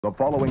The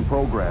following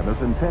program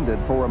is intended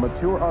for a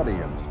mature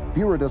audience.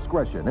 Viewer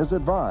discretion is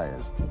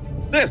advised.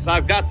 This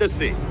I've got to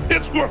see.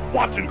 It's worth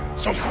watching,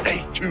 so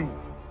stay tuned.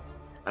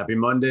 Happy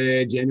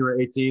Monday,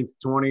 January 18th,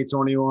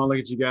 2021. Look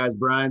at you guys.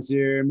 Brian's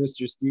here,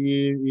 Mr.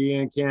 Steve,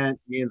 Ian, Kent.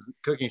 Ian's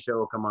cooking show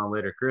will come on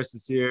later. Chris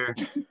is here.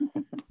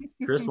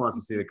 Chris wants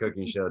to see the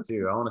cooking show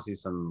too. I want to see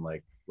some,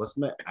 like, let's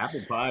make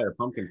apple pie or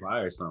pumpkin pie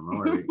or something. I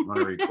want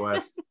to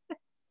request.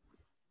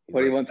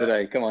 What do you want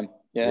today? Come on.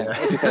 Yeah.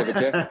 What's your favorite,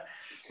 Jeff?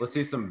 Let's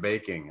see some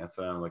baking. That's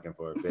what I'm looking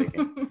for,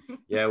 baking.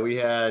 Yeah, we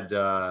had,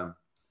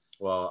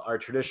 well, our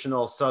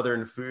traditional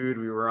Southern food.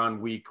 We were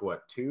on week,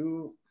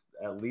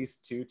 at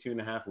least two and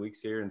a half weeks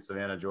here in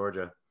Savannah,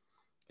 Georgia.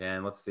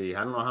 And let's see,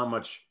 I don't know how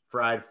much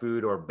fried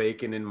food or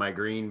bacon in my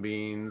green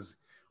beans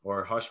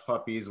or hush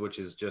puppies, which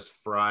is just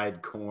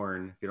fried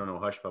corn. If you don't know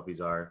what hush puppies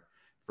are,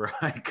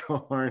 fried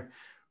corn,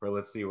 or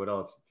let's see what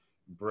else.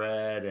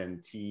 Bread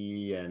and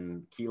tea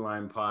and key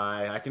lime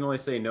pie. I can only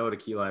say no to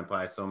key lime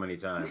pie so many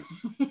times.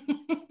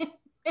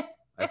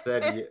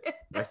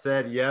 I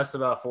said yes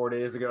about 4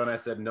 days ago, and I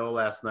said no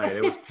last night.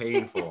 It was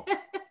painful.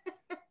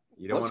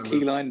 You don't What's want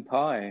key lime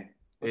pie?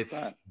 What's It's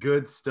that?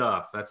 good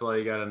stuff. That's all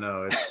you got to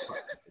know.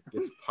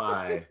 It's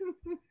pie.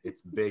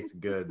 It's baked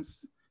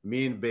goods.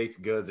 Me and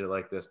baked goods are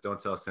like this. Don't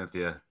tell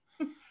Cynthia.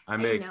 I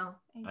know.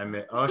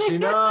 Oh, she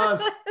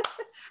knows.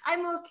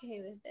 I'm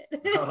okay with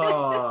it.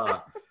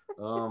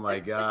 Oh my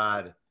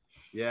God.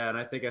 Yeah. And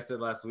I think I said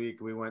last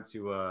week, we went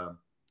to a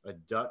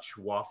Dutch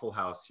Waffle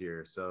House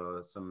here.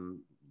 So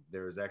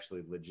there was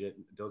actually legit,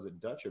 was it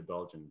Dutch or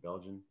Belgian?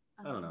 Belgian?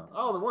 I don't know.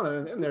 Oh, the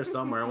one in there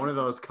somewhere. One of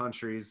those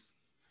countries.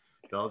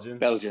 Belgian.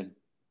 Belgian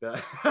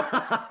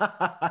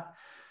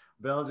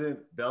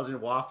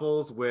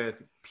waffles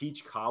with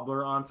peach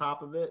cobbler on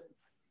top of it.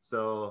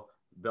 So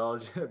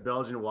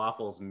Belgian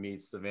waffles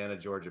meets Savannah,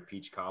 Georgia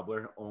peach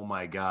cobbler. Oh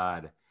my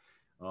God.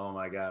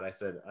 I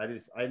said,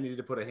 I needed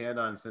to put a hand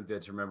on Cynthia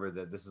to remember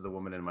that this is the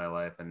woman in my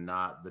life and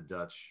not the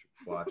Dutch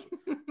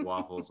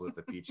waffles with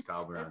the peach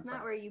cobbler on top. That's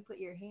not where you put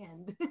your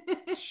hand.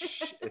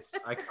 Shh, it's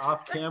like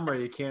off camera.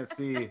 You can't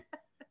see.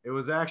 It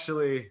was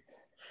actually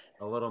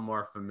a little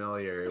more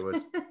familiar. It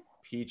was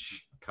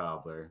peach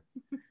cobbler.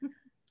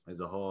 Is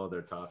a whole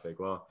other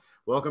topic. Well,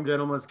 welcome,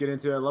 gentlemen. Let's get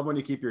into it. I love when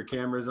you keep your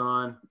cameras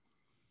on.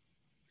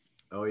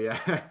 Oh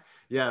yeah.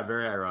 Yeah,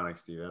 very ironic,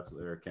 Steve.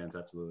 Absolutely. Or Kent,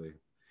 absolutely.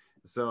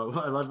 So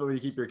I love it when you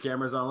keep your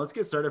cameras on. Let's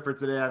get started for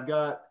today. I've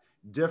got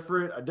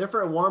a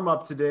different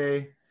warm-up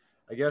today.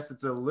 I guess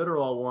it's a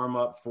literal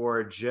warm-up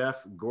for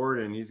Jeff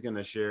Gordon. He's going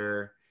to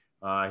share.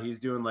 He's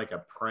doing like a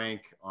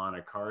prank on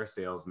a car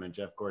salesman.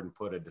 Jeff Gordon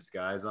put a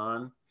disguise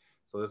on.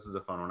 So this is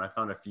a fun one. I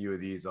found a few of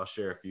these. I'll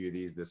share a few of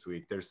these this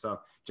week. There's some,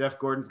 Jeff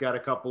Gordon's got a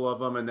couple of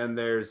them. And then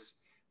there's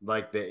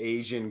like the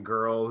Asian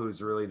girl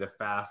who's really the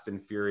Fast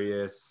and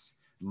Furious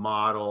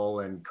model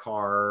and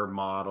car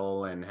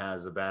model and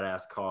has a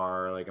badass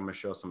car. Like I'm going to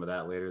show some of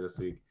that later this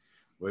week.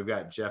 We've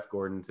got Jeff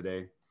Gordon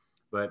today.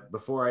 But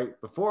before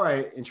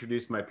I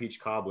introduce my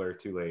peach cobbler,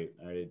 too late.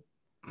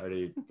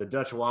 Already the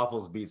Dutch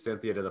waffles beat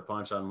Cynthia to the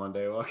punch on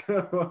Monday.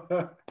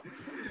 Welcome.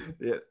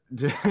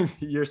 Yeah,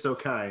 you're so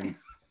kind.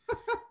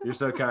 You're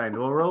so kind.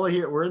 Well, we're only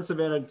here. We're in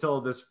Savannah until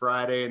this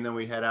Friday, and then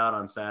we head out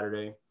on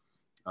Saturday.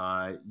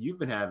 You've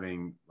been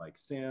having like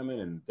salmon,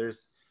 and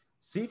there's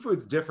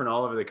seafood's different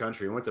all over the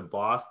country. We went to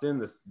Boston.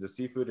 The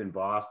seafood in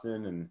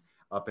Boston and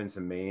up into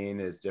Maine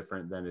is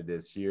different than it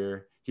is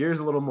here. Here's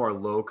a little more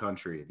low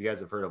country. If you guys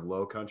have heard of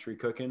low country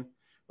cooking,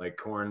 like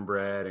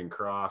cornbread and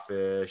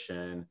crawfish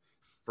and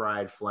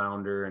fried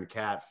flounder and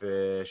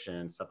catfish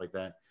and stuff like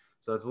that.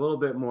 So it's a little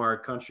bit more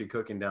country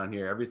cooking down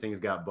here.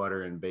 Everything's got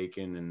butter and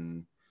bacon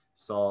and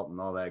salt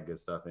and all that good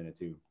stuff in it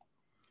too.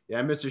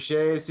 Yeah, Mr.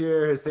 Shea is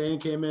here. Hussein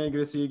came in. Good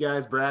to see you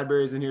guys.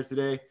 Bradbury's in here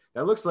today.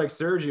 That looks like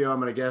Sergio,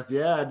 I'm going to guess.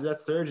 Yeah,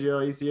 that's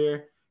Sergio. He's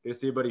here. Good to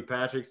see you, buddy.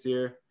 Patrick's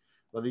here.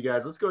 Love you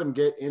guys. Let's go ahead and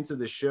get into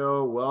the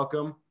show.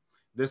 Welcome.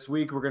 This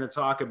week, we're going to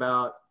talk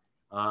about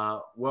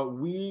what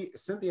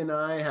Cynthia and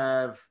I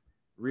have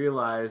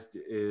realized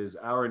is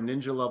our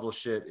ninja level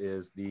shit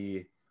is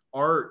the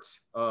art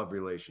of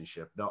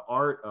relationship, the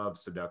art of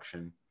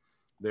seduction.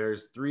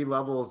 There's 3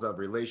 levels of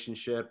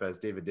relationship, as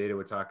David Data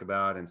would talk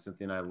about, and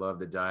Cynthia and I love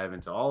to dive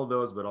into all of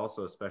those, but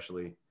also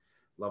especially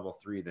level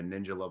 3, the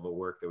ninja level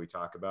work that we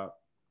talk about.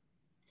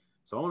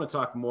 So I want to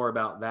talk more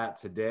about that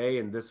today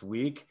and this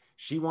week.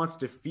 She wants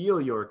to feel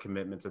your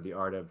commitment to the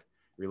art of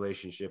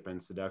relationship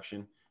and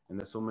seduction. And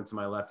this woman to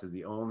my left is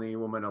the only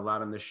woman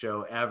allowed on this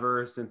show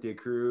ever, Cynthia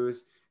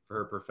Cruz, for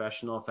her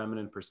professional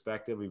feminine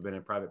perspective. We've been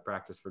in private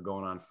practice for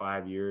going on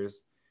 5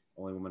 years.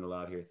 Only woman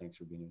allowed here. Thanks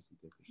for being here,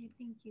 Cynthia.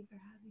 Thank you for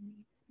having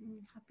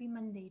me. Happy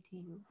Monday to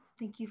you.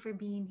 Thank you for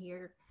being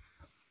here.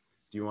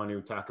 Do you want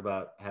to talk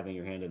about having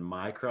your hand in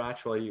my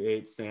crotch while you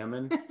ate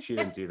salmon? She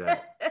didn't do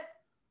that.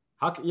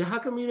 How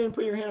come you didn't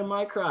put your hand in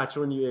my crotch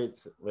when you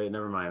ate? Wait,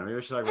 never mind. Maybe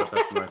we should talk about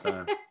that some more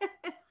time.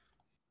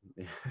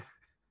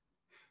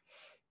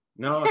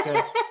 No,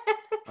 okay.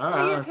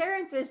 Well, your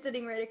parents are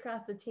sitting right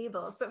across the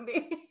table, so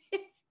maybe.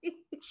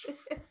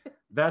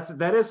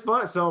 That is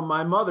fun. So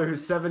my mother,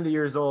 who's 70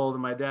 years old,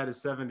 and my dad is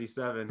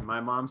 77.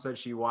 My mom said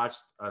she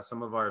watched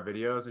some of our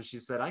videos, and she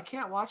said, I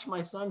can't watch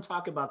my son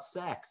talk about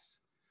sex,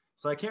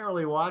 so I can't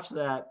really watch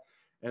that.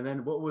 And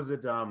then what was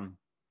it?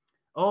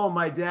 Oh,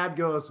 my dad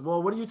goes,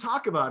 well, what do you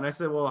talk about? And I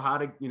said, well, how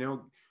to,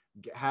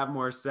 have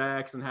more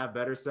sex and have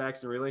better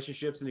sex and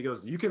relationships. And he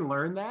goes, you can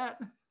learn that?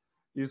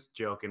 He's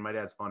joking. My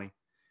dad's funny.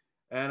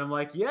 And I'm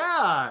like,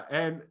 yeah.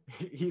 And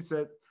he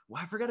said,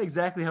 well, I forgot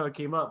exactly how it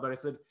came up, but I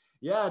said,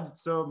 yeah,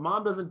 so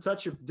mom doesn't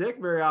touch your dick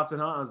very often,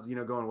 huh? I was,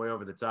 going way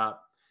over the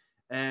top.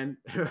 And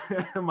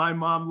my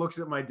mom looks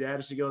at my dad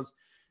and she goes,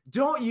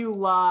 don't you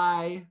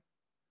lie.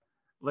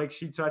 Like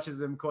she touches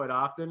him quite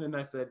often. And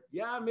I said,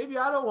 yeah, maybe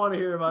I don't want to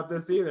hear about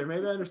this either.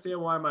 Maybe I understand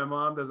why my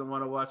mom doesn't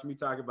want to watch me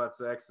talk about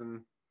sex.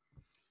 And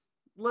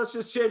let's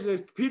just change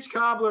the peach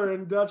cobbler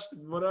and Dutch,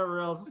 whatever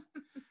else.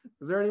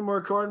 Is there any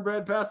more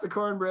cornbread? Pass the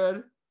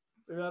cornbread.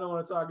 Maybe I don't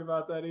want to talk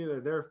about that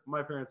either.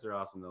 My parents are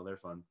awesome though. They're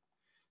fun.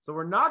 So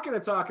we're not going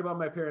to talk about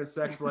my parents'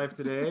 sex life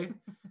today.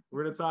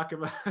 We're going to talk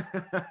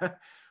about,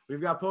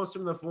 we've got posts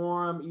from the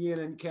forum. Ian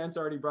and Kent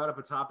already brought up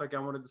a topic I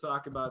wanted to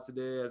talk about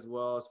today as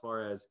well, as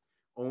far as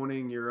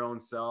owning your own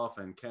self.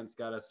 And Kent's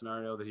got a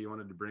scenario that he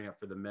wanted to bring up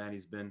for the men.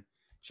 He's been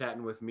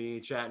chatting with me,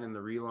 chatting in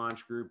the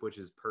relaunch group, which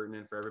is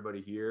pertinent for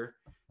everybody here.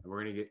 And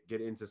we're going to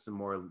get into some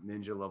more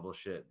ninja level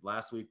shit.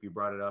 Last week, we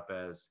brought it up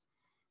as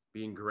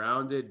being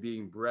grounded,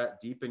 being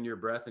deep in your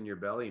breath in your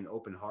belly, and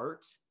open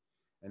heart.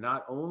 And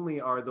not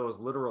only are those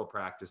literal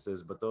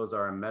practices, but those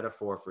are a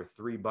metaphor for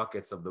 3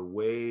 buckets of the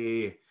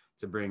way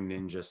to bring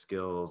ninja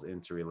skills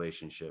into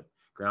relationship.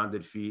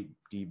 Grounded feet,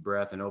 deep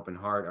breath, and open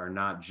heart are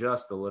not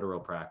just the literal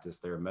practice.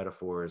 They're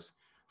metaphors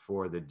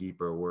for the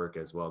deeper work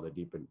as well, the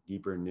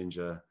deeper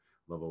ninja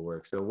level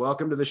work. So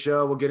welcome to the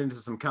show. We'll get into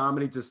some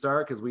comedy to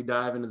start because we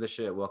dive into the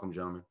shit. Welcome,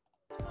 gentlemen.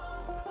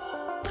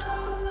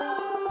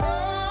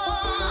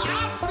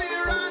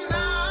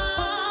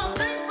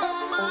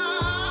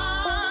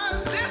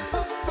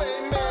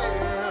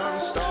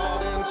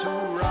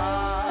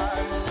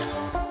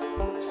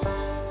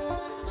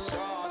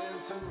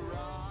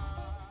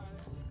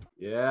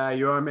 Yeah,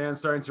 you are, man,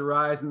 starting to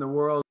rise in the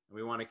world.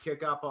 We want to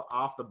kick up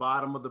off the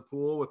bottom of the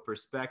pool with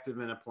perspective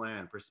and a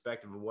plan.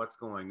 Perspective of what's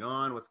going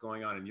on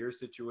in your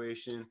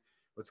situation,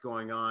 what's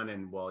going on.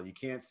 And well, you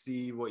can't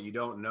see what you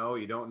don't know.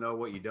 You don't know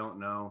what you don't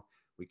know.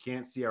 We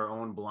can't see our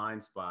own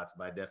blind spots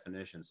by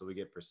definition. So we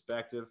get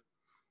perspective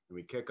and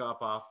we kick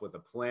off with a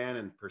plan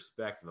and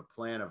perspective, a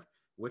plan of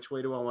which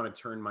way do I want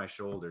to turn my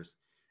shoulders.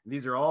 And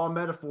these are all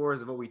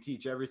metaphors of what we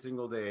teach every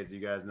single day, as you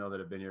guys know that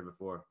have been here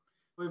before.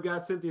 We've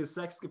got Cynthia's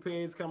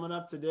Sexcapades coming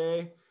up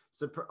today.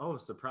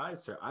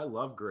 Surprise her. I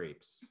love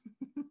grapes.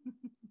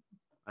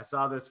 I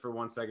saw this for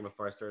 1 second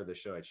before I started the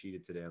show. I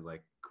cheated today. I was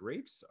like,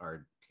 grapes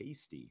are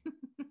tasty.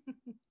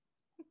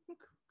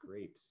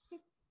 Grapes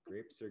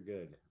are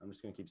good. I'm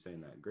just going to keep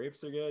saying that.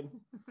 Grapes are good.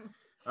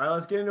 All right,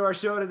 let's get into our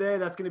show today.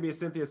 That's going to be a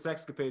Cynthia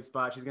Sexcapade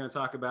spot. She's going to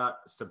talk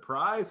about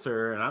surprise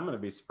her, and I'm going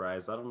to be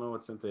surprised. I don't know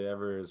what Cynthia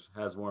ever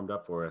has warmed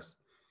up for us.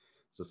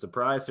 So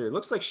surprise her. It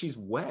looks like she's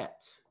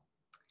wet.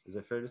 Is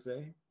it fair to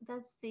say?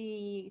 That's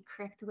the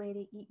correct way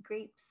to eat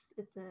grapes.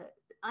 It's an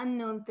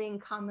unknown thing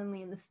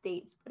commonly in the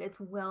States, but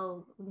it's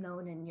well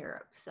known in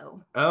Europe.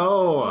 So.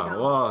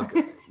 Well,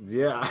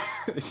 yeah,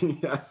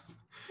 yes.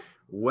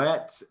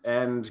 Wet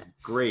and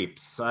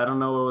grapes. I don't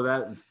know.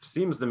 That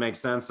seems to make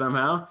sense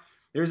somehow.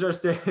 Here's our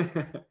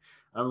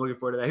I'm looking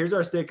forward to that. Here's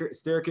our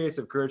staircase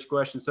of courage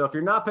question. So if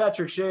you're not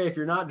Patrick Shea, if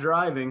you're not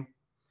driving,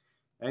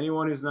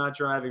 anyone who's not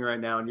driving right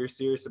now and you're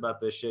serious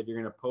about this shit,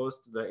 you're going to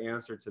post the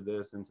answer to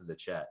this into the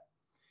chat.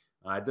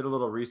 I did a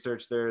little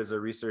research. There is a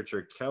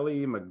researcher,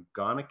 Kelly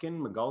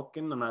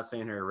McGulkin. I'm not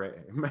saying her right.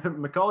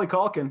 Macaulay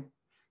Culkin.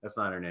 That's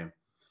not her name.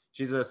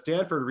 She's a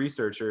Stanford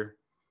researcher.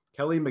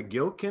 Kelly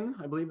McGilkin,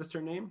 I believe is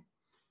her name.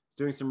 She's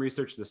doing some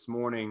research this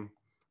morning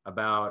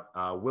about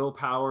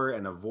willpower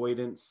and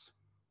avoidance.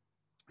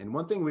 And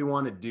one thing we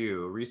want to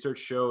do, research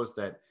shows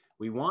that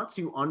we want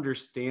to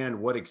understand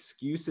what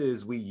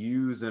excuses we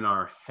use in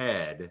our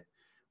head,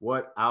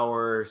 what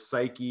our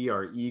psyche,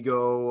 our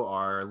ego,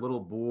 our little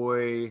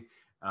boy,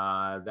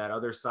 that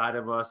other side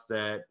of us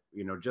that,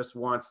 just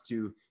wants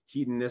to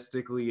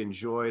hedonistically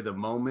enjoy the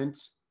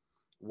moment.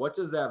 What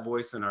does that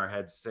voice in our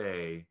head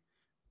say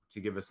to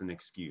give us an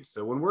excuse?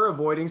 So when we're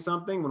avoiding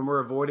something, when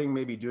we're avoiding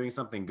maybe doing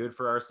something good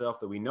for ourselves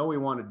that we know we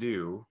want to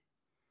do,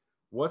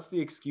 what's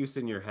the excuse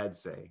in your head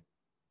say?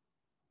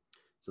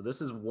 So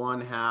this is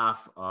one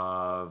half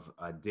of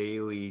a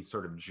daily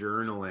sort of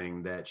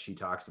journaling that she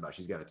talks about.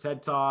 She's got a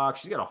TED Talk.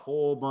 She's got a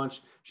whole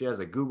bunch. She has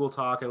a Google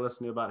Talk I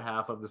listened to about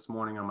half of this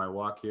morning on my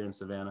walk here in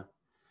Savannah.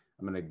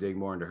 I'm going to dig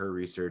more into her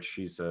research.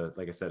 She's,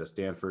 like I said, a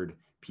Stanford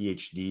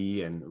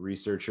PhD and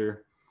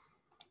researcher.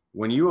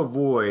 When you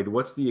avoid,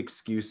 what's the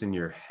excuse in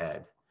your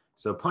head?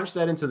 So punch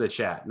that into the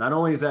chat. Not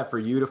only is that for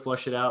you to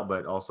flush it out,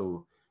 but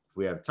also if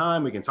we have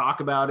time, we can talk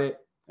about it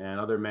and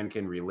other men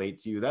can relate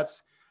to you.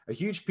 That's a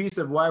huge piece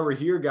of why we're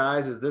here,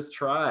 guys, is this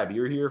tribe.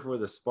 You're here for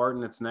the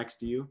Spartan that's next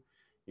to you.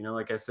 you know,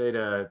 like I say,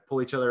 to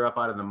pull each other up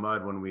out of the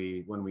mud when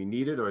we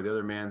need it, or the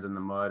other man's in the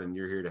mud and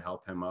you're here to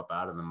help him up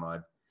out of the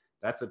mud.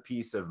 That's a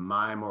piece of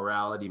my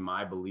morality,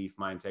 my belief,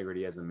 my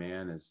integrity as a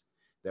man, is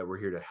that we're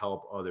here to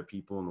help other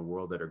people in the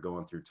world that are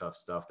going through tough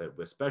stuff, that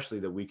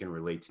especially that we can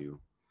relate to.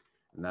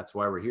 And that's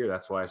why we're here.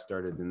 That's why I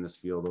started in this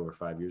field over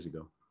 5 years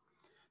ago.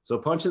 So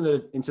punch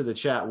into the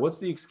chat. What's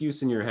the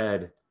excuse in your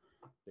head?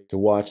 To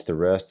watch the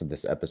rest of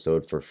this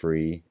episode for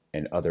free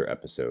and other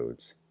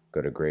episodes,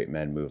 go to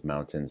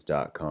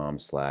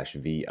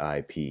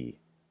greatmenmovemountains.com/VIP.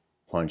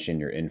 Punch in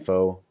your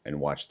info and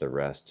watch the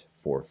rest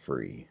for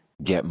free.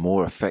 Get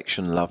more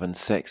affection, love, and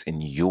sex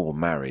in your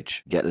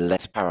marriage. Get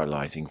less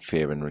paralyzing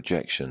fear and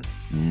rejection.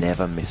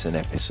 Never miss an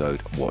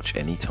episode. Watch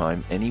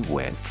anytime,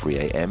 anywhere, 3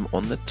 a.m.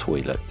 on the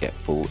toilet. Get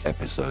full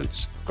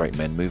episodes.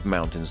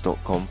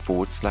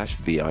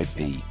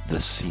 greatmenmovemountains.com/VIP. The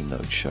C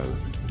Note Show.